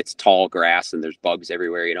just gets tall grass and there's bugs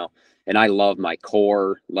everywhere, and I love my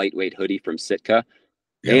core lightweight hoodie from Sitka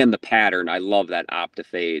and the pattern. I love that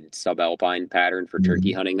Optifade subalpine pattern for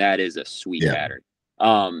turkey hunting. That is a sweet pattern.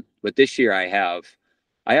 But this year I have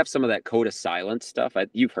some of that Coda Silence stuff.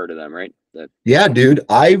 You've heard of them, right? Yeah, dude.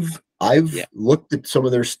 I've looked at some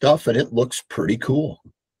of their stuff, and it looks pretty cool.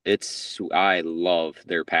 I love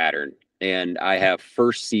their pattern, and I have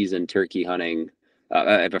first season turkey hunting.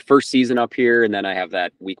 I have a first season up here, and then I have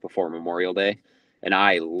that week before Memorial Day, and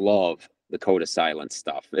I love the Coda Silence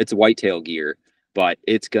stuff. It's whitetail gear, but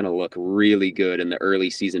it's going to look really good in the early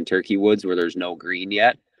season turkey woods where there's no green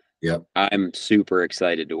yet. Yep. I'm super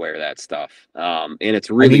excited to wear that stuff. And it's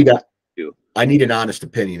really I need an honest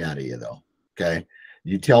opinion out of you, though. Okay.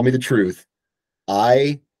 You tell me the truth.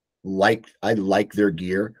 I like their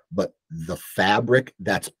gear, but the fabric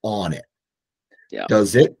that's on it,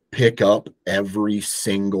 does it pick up every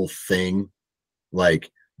single thing,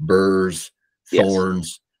 like burrs,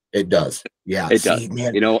 thorns? It does. Yeah, it does.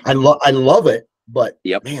 Man, I love it, but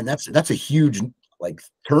man, that's a huge like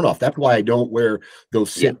turnoff. That's why I don't wear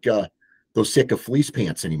those Sitka fleece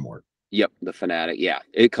pants anymore. Yep, the Fanatic. Yeah,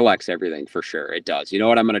 it collects everything for sure. It does. You know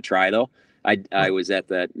what I'm going to try though? I was at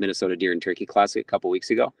that Minnesota Deer and Turkey Classic a couple weeks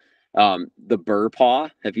ago. The burr paw.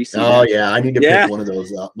 Have you seen? Oh yeah, I need to pick one of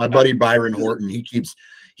those up. My buddy Byron Horton, he keeps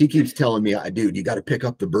telling me, dude, you got to pick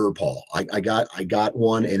up the burr paw. I got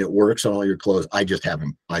one, and it works on all your clothes. I just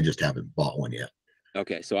haven't bought one yet.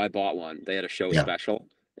 Okay, so I bought one. They had a show special,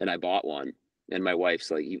 and I bought one, And my wife's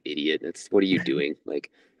like, "You idiot. What are you doing?" Like,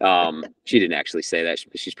 she didn't actually say that.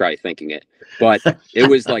 She's probably thinking it, but it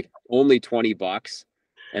was like only $20.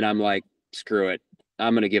 And I'm like, screw it.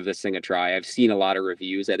 I'm going to give this thing a try. I've seen a lot of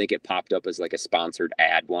reviews. I think it popped up as like a sponsored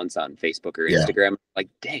ad once on Facebook or Yeah. Instagram. Like,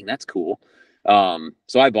 dang, that's cool.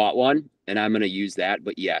 So I bought one and I'm going to use that.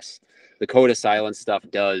 But yes, the Code of Silence stuff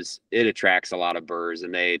it attracts a lot of burrs,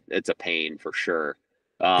 and it's a pain for sure.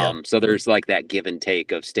 So there's like that give and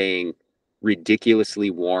take of staying ridiculously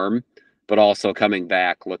warm, but also coming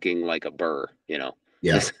back looking like a burr, you know?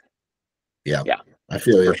 Yeah. Yeah. Yeah. I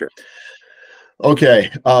feel you. For sure. Okay.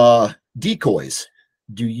 Decoys.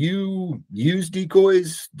 Do you use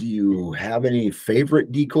decoys? Do you have any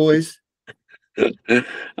favorite decoys?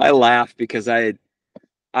 I laugh because I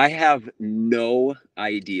have no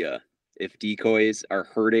idea if decoys are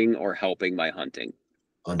hurting or helping my hunting.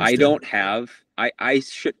 Understood. I don't have, I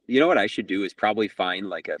should, you know what I should do is probably find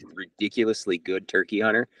like a ridiculously good turkey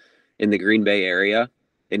hunter in the Green Bay area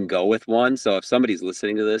and go with one. So if somebody's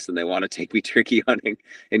listening to this and they want to take me turkey hunting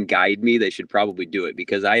and guide me, they should probably do it,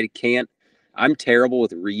 because I'm terrible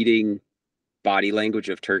with reading body language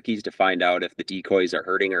of turkeys to find out if the decoys are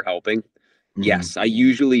hurting or helping. Mm-hmm. Yes, I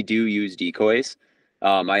usually do use decoys.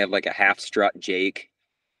 I have like a half strut Jake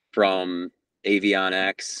from Avion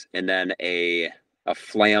X, and then a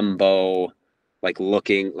flambeau, like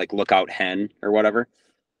lookout hen or whatever.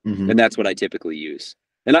 Mm-hmm. And that's what I typically use.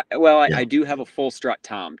 And I do have a full strut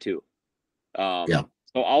Tom too. So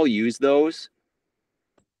I'll use those.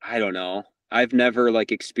 I don't know. I've never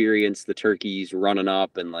like experienced the turkeys running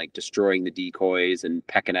up and like destroying the decoys and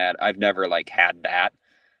pecking at. I've never like had that.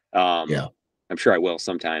 I'm sure I will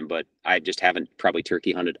sometime, but I just haven't probably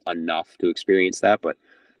turkey hunted enough to experience that. But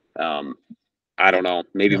I don't know.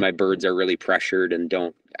 Maybe my birds are really pressured and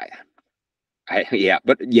don't.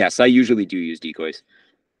 But yes, I usually do use decoys.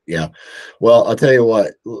 Yeah. Well, I'll tell you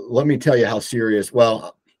what. Let me tell you how serious.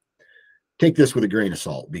 Well, take this with a grain of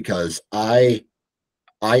salt, because I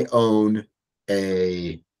own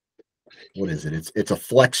what is it? It's a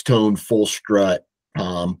flex tone full strut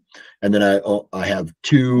Tom, and then I have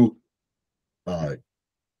two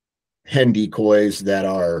hen decoys that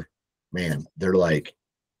are, man, they're like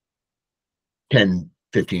 10,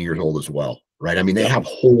 15 years old as well, right? I mean, they have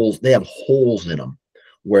holes in them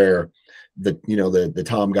where the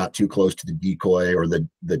Tom got too close to the decoy, or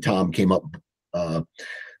the Tom came up,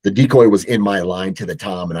 the decoy was in my line to the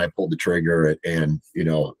Tom, and I pulled the trigger, and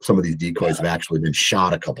some of these decoys have actually been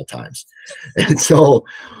shot a couple times. And so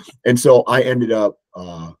I ended up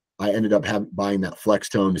buying that flex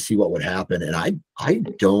tone to see what would happen. And I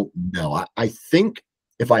don't know. I think,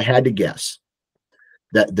 if I had to guess,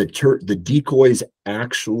 that the decoys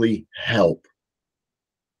actually help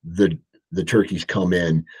the turkeys come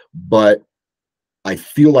in, but I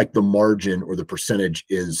feel like the margin or the percentage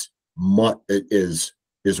is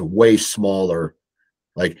way smaller.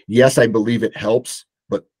 Like, yes, I believe it helps,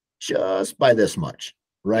 but just by this much,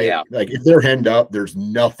 right? Yeah. Like, if they're henned up, there's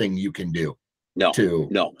nothing you can do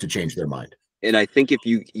to change their mind. And I think if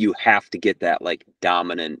you have to get that like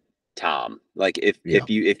dominant Tom, like if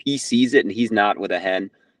he sees it and he's not with a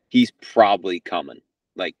hen, he's probably coming.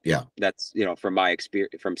 Like, that's, from my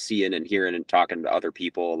experience, from seeing and hearing and talking to other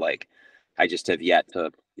people, like, I just have yet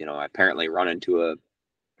to, apparently run into a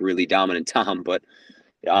really dominant Tom. But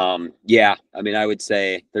I mean, I would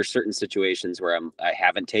say there's certain situations where I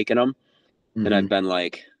haven't taken them, and I've been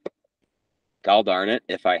like, gall darn it,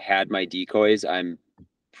 if I had my decoys,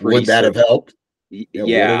 would that have helped?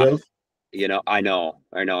 Yeah. I know.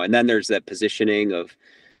 And then there's that positioning of,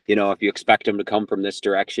 if you expect them to come from this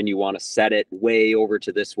direction, you want to set it way over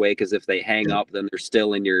to this way, because if they hang up, then they're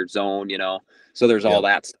still in your zone, so there's all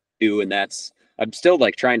that stuff too. And I'm still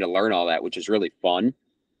like trying to learn all that, which is really fun.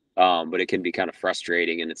 But it can be kind of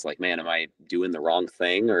frustrating, and it's like, man, am I doing the wrong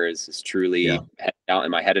thing, or is this truly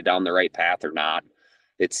am I headed down the right path or not?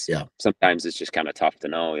 Sometimes it's just kind of tough to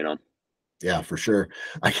know. Yeah, for sure.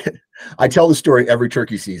 I tell the story every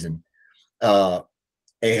turkey season.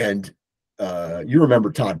 And you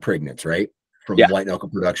remember Todd Prignitz, right? From White Knuckle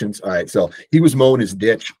Productions. All right. So he was mowing his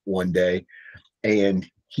ditch one day, and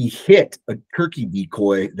he hit a turkey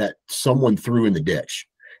decoy that someone threw in the ditch.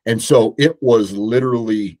 And so it was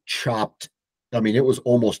literally chopped. I mean, it was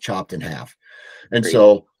almost chopped in half. And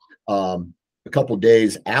so a couple of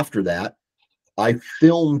days after that, I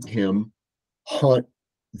filmed him hunt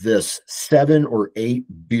this 7 or 8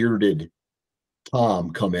 bearded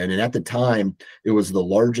Tom come in. And at the time, it was the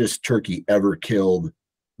largest turkey ever killed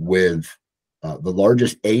with the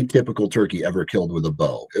largest atypical turkey ever killed with a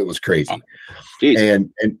bow. It was crazy.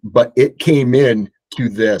 But it came in to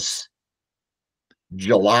this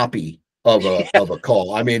jalopy of a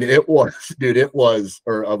call. I mean, it was, dude, it was,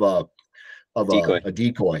 or Decoy. a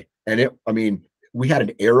decoy. And I mean, we had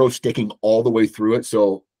an arrow sticking all the way through it.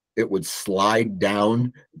 So it would slide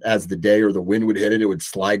down as the day or the wind would hit it. It would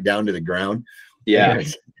slide down to the ground. Yeah.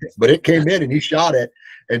 But it came in and he shot it.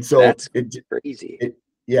 And so That's crazy.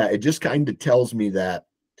 It just kind of tells me that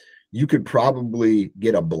you could probably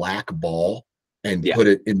get a black ball and put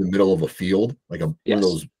it in the middle of a field, like one of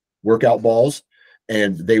those workout balls,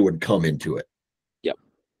 and they would come into it.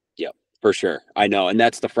 Yep, for sure. I know. And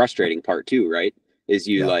that's the frustrating part too, right? Is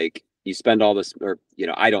you like, you spend all this, or, you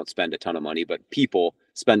know, I don't spend a ton of money, but people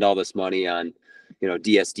spend all this money on, you know,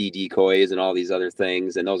 DSD decoys and all these other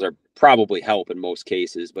things. And those are probably help in most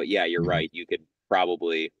cases, but yeah, you're right. You could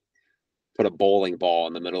probably put a bowling ball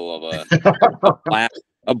in the middle of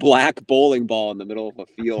a black bowling ball in the middle of a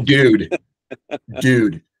field.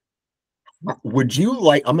 Dude, would you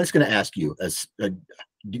like, I'm just going to ask you,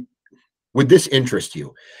 would this interest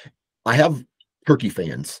you? I have turkey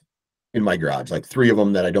fans in my garage, like 3 of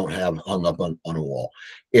them that I don't have hung up on a wall.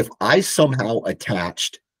 If I somehow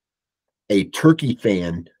attached a turkey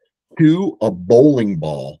fan to a bowling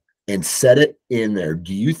ball and set it in there,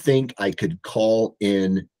 do you think I could call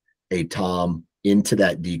in a Tom into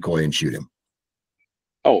that decoy and shoot him?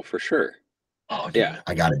 Oh, for sure. Oh, dude, yeah.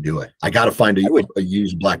 I got to do it. I got to find a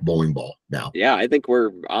used black bowling ball now. Yeah, I think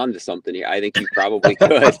we're on to something here. I think you probably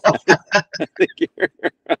could.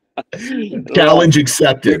 Challenge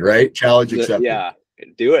accepted, right? Challenge accepted. Yeah,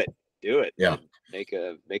 do it. Yeah, make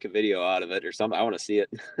a video out of it or something. I want to see it.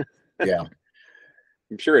 Yeah,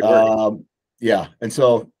 I'm sure it works. Yeah, and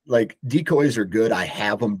so like decoys are good. I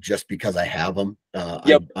have them just because I have them.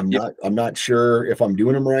 I'm not sure if I'm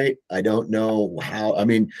doing them right. I don't know how. I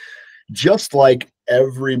mean, just like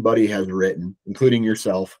everybody has written, including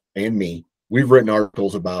yourself and me, we've written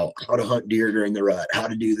articles about how to hunt deer during the rut, how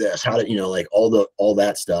to do this, how to, you know, like all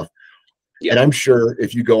that stuff. And I'm sure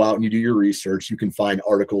if you go out and you do your research, you can find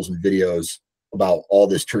articles and videos about all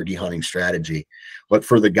this turkey hunting strategy. But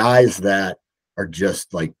for the guys that are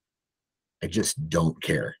just like, I just don't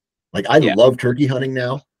care. Like I love turkey hunting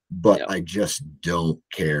now, but I just don't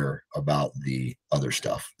care about the other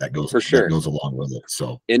stuff that goes that goes along with it.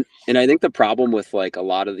 So and I think the problem with like a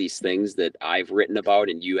lot of these things that I've written about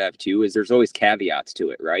and you have too is there's always caveats to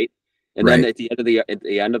it, right? And then at the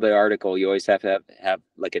end of the article, you always have to have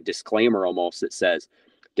like a disclaimer almost that says,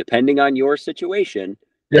 depending on your situation,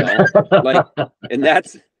 you know, like, and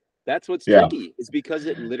that's what's tricky, is because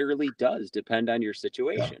it literally does depend on your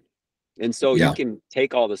situation. And so you can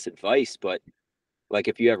take all this advice, but like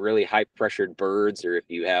if you have really high pressured birds, or if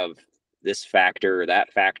you have this factor or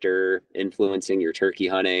that factor influencing your turkey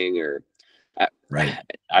hunting, or I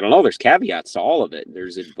don't know, there's caveats to all of it.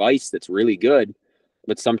 There's advice that's really good,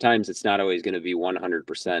 but sometimes it's not always going to be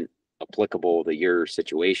 100% applicable to your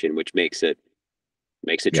situation, which makes it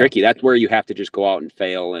tricky. That's where you have to just go out and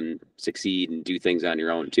fail and succeed and do things on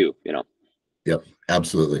your own too, you know? Yep.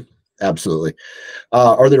 Absolutely.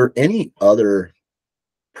 Are there any other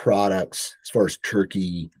products as far as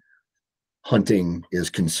turkey hunting is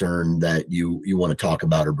concerned that you want to talk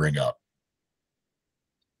about or bring up?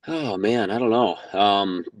 Oh man, I don't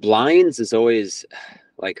know. Blinds is always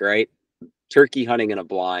like, right? Turkey hunting in a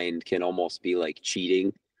blind can almost be like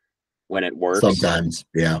cheating when it works. Sometimes,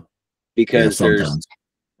 because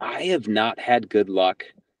I have not had good luck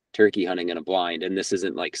turkey hunting in a blind, and this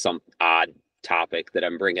isn't like some odd topic that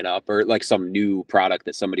I'm bringing up or like some new product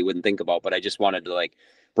that somebody wouldn't think about, but I just wanted to like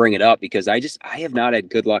bring it up because I have not had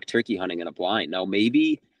good luck turkey hunting in a blind. Now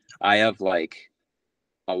maybe I have like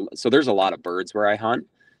so there's a lot of birds where I hunt,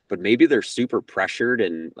 but maybe they're super pressured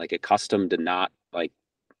and like accustomed to not like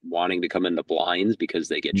wanting to come into blinds because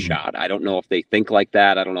they get shot. I don't know if they think like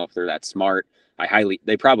that. I don't know if they're that smart.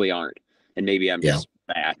 They probably aren't. And maybe I'm just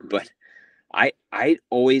bad, but I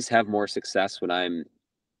always have more success when I'm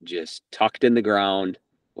just tucked in the ground,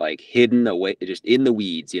 like hidden away, just in the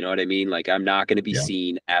weeds. You know what I mean? Like I'm not going to be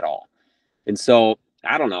seen at all. And so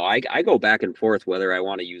I don't know. I go back and forth whether I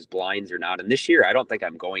want to use blinds or not. And this year, I don't think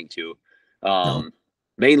I'm going to,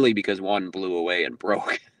 mainly because one blew away and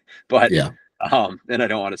broke, but, and I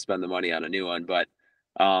don't want to spend the money on a new one, but,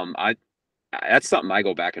 that's something I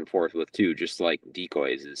go back and forth with too. Just like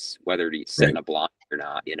decoys, is whether to sit in a blind or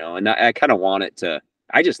not, you know, and I kind of want it to,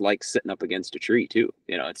 I just like sitting up against a tree too.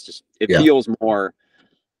 You know, it's just, it feels more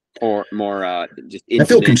just intimate. I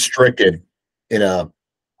feel constricted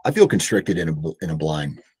in a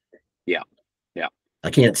blind. Yeah.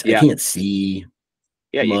 I can't see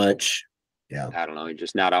much. I don't know. You're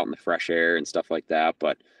just not out in the fresh air and stuff like that.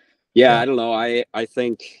 But I don't know. I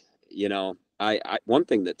think, you know, I one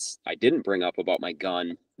thing I didn't bring up about my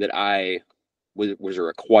gun that I was a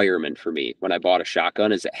requirement for me when I bought a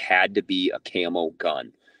shotgun is it had to be a camo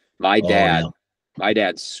gun. My Oh dad, yeah. my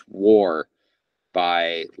dad swore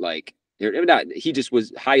by like not he just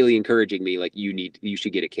was highly encouraging me like you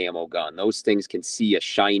should get a camo gun. Those things can see a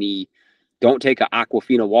shiny. Don't take an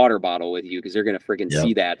Aquafina water bottle with you because they're gonna freaking Yep.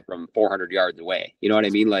 see that from 400 yards away. You know what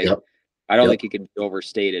I mean? Like Yep. I don't Yep. think it can be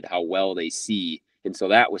overstated how well they see. And so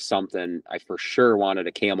that was something I for sure wanted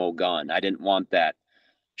a camo gun. I didn't want that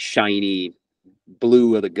shiny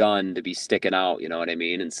blue of the gun to be sticking out. You know what I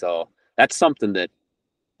mean? And so that's something that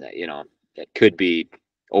that could be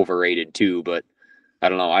overrated too. But I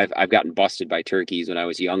don't know. I've gotten busted by turkeys when I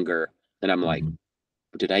was younger, and I'm like, Mhm.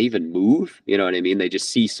 did I even move? You know what I mean? They just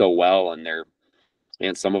see so well,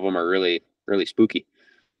 and some of them are really really spooky.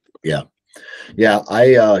 Yeah. Yeah.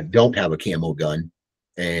 I don't have a camo gun,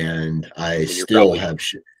 and I And still have.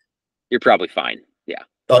 you're probably fine. Yeah.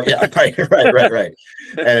 Oh yeah, right.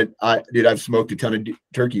 And dude, I've smoked a ton of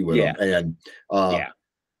turkey with Yeah. them, and uh, Yeah.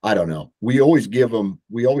 I don't know. We always give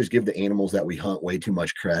the animals that we hunt way too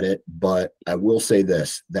much credit, but I will say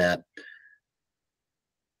this: that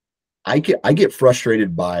I get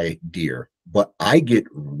frustrated by deer, but I get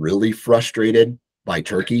really frustrated by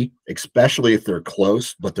turkey, especially if they're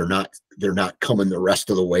close, but they're not coming the rest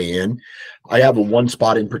of the way in. I have a one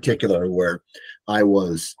spot in particular where I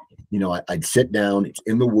was, I'd sit down, it's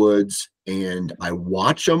in the woods, and I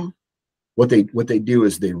watch them. What they do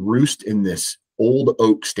is they roost in this old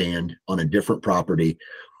oak stand on a different property.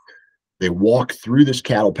 They walk through this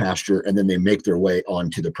cattle pasture and then they make their way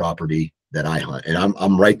onto the property that I hunt. And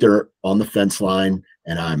I'm right there on the fence line,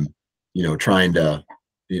 and I'm trying to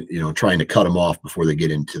trying to cut them off before they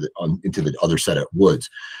get into the other set of woods.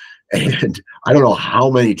 And I don't know how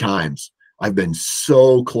many times I've been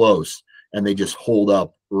so close and they just hold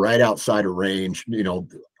up right outside of range,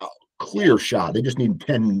 clear shot. They just need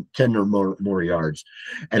 10 or more yards.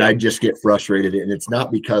 And I Yep. just get frustrated. And it's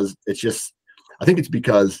not because I think it's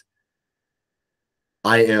because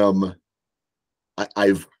I am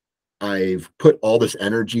I've put all this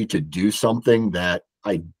energy to do something that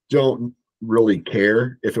I don't really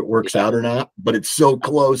care if it works Yeah. out or not, but it's so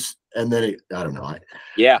close. And then I don't know.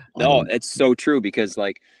 Yeah. I No, don't. it's so true because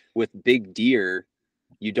like with big deer,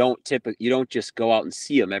 you don't just go out and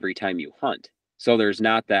see them every time you hunt. So there's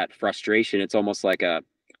not that frustration. It's almost like a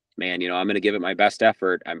man, I'm going to give it my best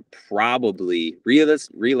effort. I'm probably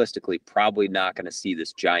realistically probably not going to see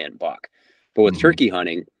this giant buck. But with Mhm. turkey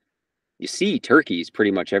hunting, you see turkeys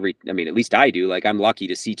pretty much I mean, at least I do. Like I'm lucky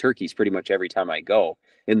to see turkeys pretty much every time I go,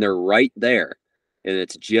 and they're right there. And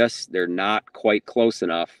it's just they're not quite close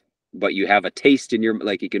enough, but you have a taste in your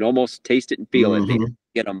like you can almost taste it and feel it. Maybe Mhm.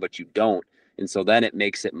 get them, but you don't. And so then it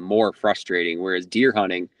makes it more frustrating. Whereas deer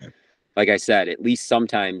hunting, like I said, at least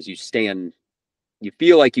sometimes you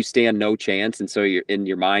feel like you stand no chance, and so you're in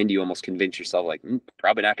your mind, you almost convince yourself like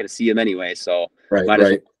probably not going to see him anyway, so Right. might as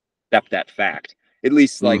well Right. accept that fact. At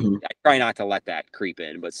least like Mhm. I try not to let that creep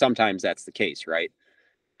in, but sometimes that's the case, right?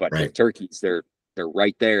 But with Right. turkeys, they're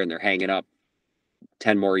right there and they're hanging up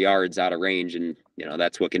 10 more yards out of range, and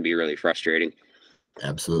that's what can be really frustrating.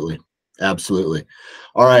 Absolutely. Absolutely.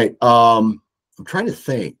 All right. I'm trying to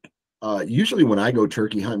think. Usually when I go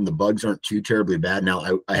turkey hunting, the bugs aren't too terribly bad.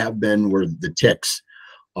 Now I have been where the ticks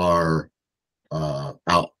are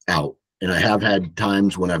out, and I have had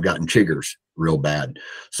times when I've gotten chiggers real bad.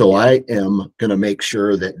 So Yep. I am going to make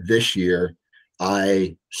sure that this year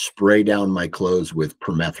I spray down my clothes with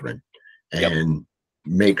permethrin Yep. and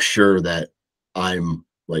make sure that I'm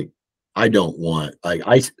like, I don't want like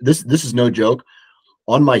this is no joke,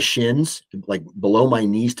 on my shins, like below my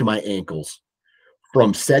knees to my ankles,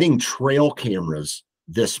 from setting trail cameras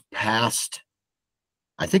this past,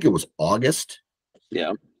 I think it was August.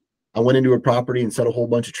 Yeah. I went into a property and set a whole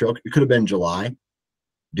bunch of trail. It could have been July,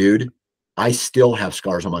 dude. I still have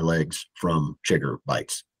scars on my legs from chigger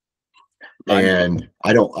bites, I'm and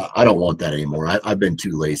I don't want that anymore. I've been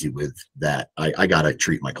too lazy with that. I gotta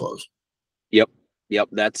treat my clothes. Yep. Yep.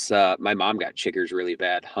 That's my mom got chiggers really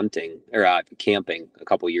bad hunting or camping a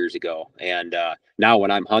couple years ago. And now when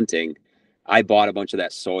I'm hunting, I bought a bunch of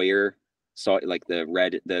that Sawyer, like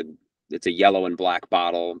it's a yellow and black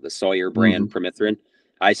bottle, the Sawyer brand Mhm. permethrin.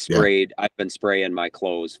 Yeah, I've been spraying my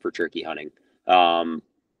clothes for turkey hunting. Um,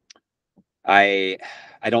 I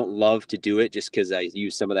I don't love to do it just because I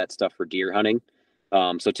use some of that stuff for deer hunting.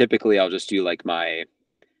 So typically I'll just do like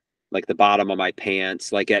the bottom of my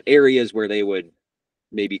pants, like at areas where they would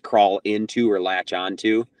maybe crawl into or latch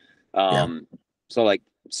onto. yeah. Um, so like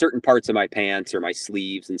certain parts of my pants or my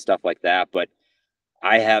sleeves and stuff like that. But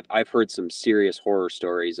I've heard some serious horror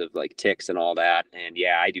stories of like ticks and all that. And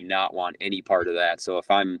yeah, I do not want any part of that. So if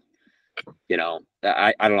I'm,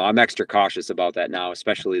 I don't know, I'm extra cautious about that now,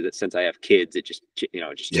 especially that since I have kids, it just, just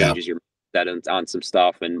Yeah. changes your that on some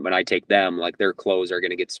stuff. And when I take them, like their clothes are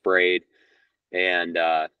going to get sprayed, and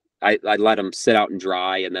I let them sit out and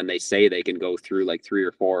dry, and then they say they can go through like 3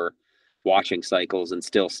 or 4 washing cycles and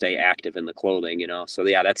still stay active in the clothing. So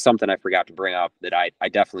yeah, that's something I forgot to bring up, that I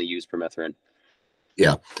definitely use permethrin.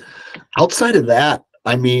 Yeah. Outside of that,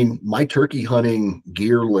 I mean, my turkey hunting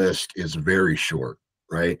gear list is very short,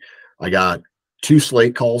 right? I got 2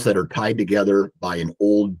 slate calls that are tied together by an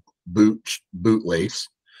old bootlace.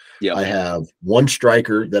 Yep. I have 1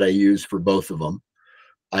 striker that I use for both of them.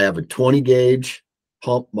 I have a 20 gauge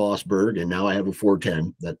pump Mossberg, and now I have a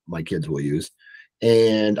 410 that my kids will use.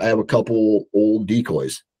 And I have a couple old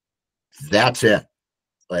decoys. That's it.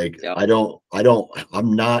 Like, Yep. I don't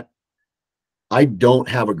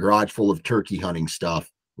have a garage full of turkey hunting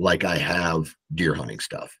stuff like I have deer hunting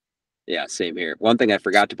stuff. Yeah, same here. One thing I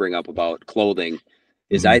forgot to bring up about clothing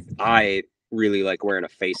is I really like wearing a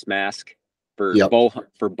face mask for Yep.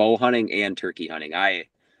 bow hunting and turkey hunting.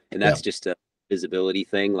 And that's just a visibility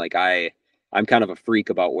thing. Like I'm kind of a freak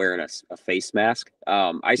about wearing a face mask.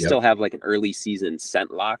 I still have like an early season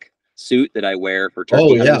ScentLok suit that I wear for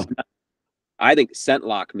turkey hunting. I think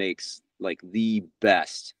ScentLok makes like the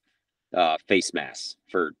best face masks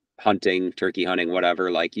for hunting, turkey hunting,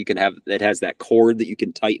 whatever. Like it has that cord that you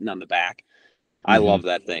can tighten on the back. I love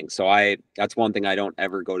that thing. So that's one thing I don't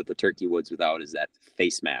ever go to the turkey woods without, is that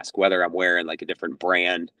face mask. Whether I'm wearing like a different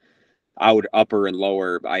brand, upper and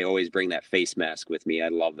lower, I always bring that face mask with me. I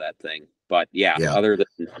love that thing. But yeah. Other than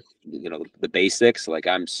the basics, like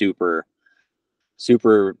I'm super,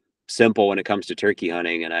 super simple when it comes to turkey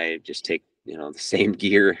hunting, and I just take the same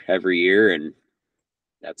gear every year, and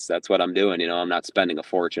that's what I'm doing. I'm not spending a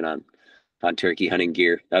fortune on turkey hunting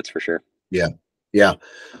gear. That's for sure. Yeah. Yeah.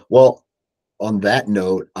 Well, on that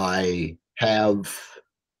note, I think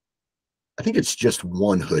it's just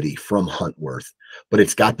 1 hoodie from Huntworth, but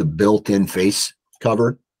it's got the built-in face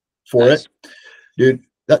cover for it. Dude,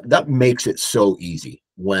 that makes it so easy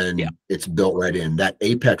when it's built right in. That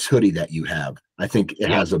Apex hoodie that you have, I think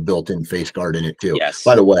it has a built-in face guard in it too. Yes.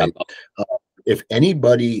 By the way, if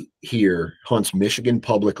anybody here hunts Michigan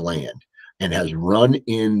public land and has run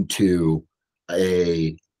into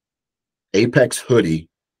a Apex hoodie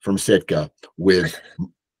from Sitka with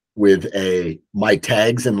my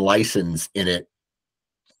tags and license in it,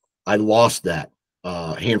 I lost that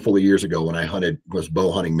a handful of years ago when I was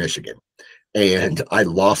bow hunting Michigan, and I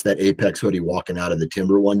lost that Apex hoodie walking out of the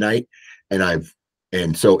timber one night, and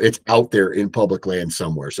so it's out there in public land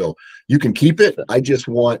somewhere, so you can keep it. I just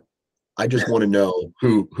want to know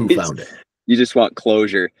who found it. You just want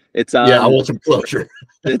closure. It's I want some closure.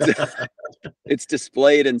 It's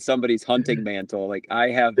displayed in somebody's hunting mantle. Like I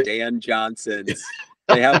have Dan Johnson's.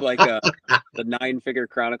 They have like the Nine Figure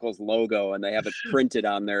Chronicles logo, and they have it printed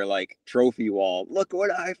on their like trophy wall. Look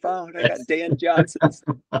what I found! I got Dan Johnson's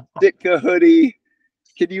Sitka hoodie.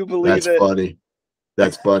 Can you believe it? That's funny.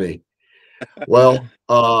 That's funny. Well,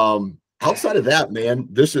 outside of that, man,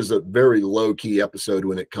 this is a very low key episode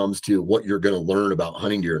when it comes to what you're going to learn about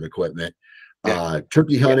hunting gear and equipment.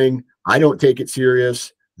 Turkey hunting, I don't take it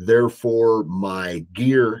serious. Therefore, my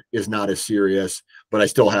gear is not as serious, but I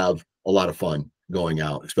still have a lot of fun going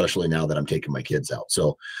out, especially now that I'm taking my kids out.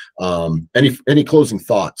 So, any closing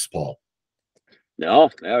thoughts, Paul? No,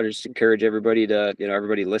 I would just encourage everybody to,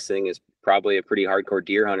 everybody listening is probably a pretty hardcore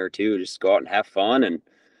deer hunter too. Just go out and have fun and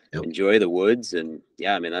enjoy the woods. And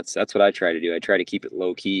yeah, I mean, that's what I try to do. I try to keep it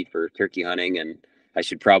low key for turkey hunting, and I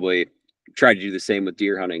should probably try to do the same with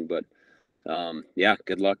deer hunting. But yeah,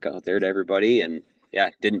 good luck out there to everybody. And yeah,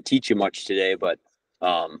 didn't teach you much today, but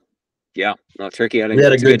yeah, no, turkey hunting. We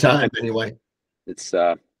had a good time anyway. It's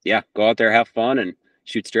yeah, go out there, have fun, and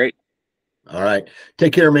shoot straight. All right.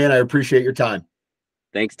 Take care, man. I appreciate your time.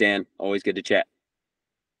 Thanks, Dan. Always good to chat.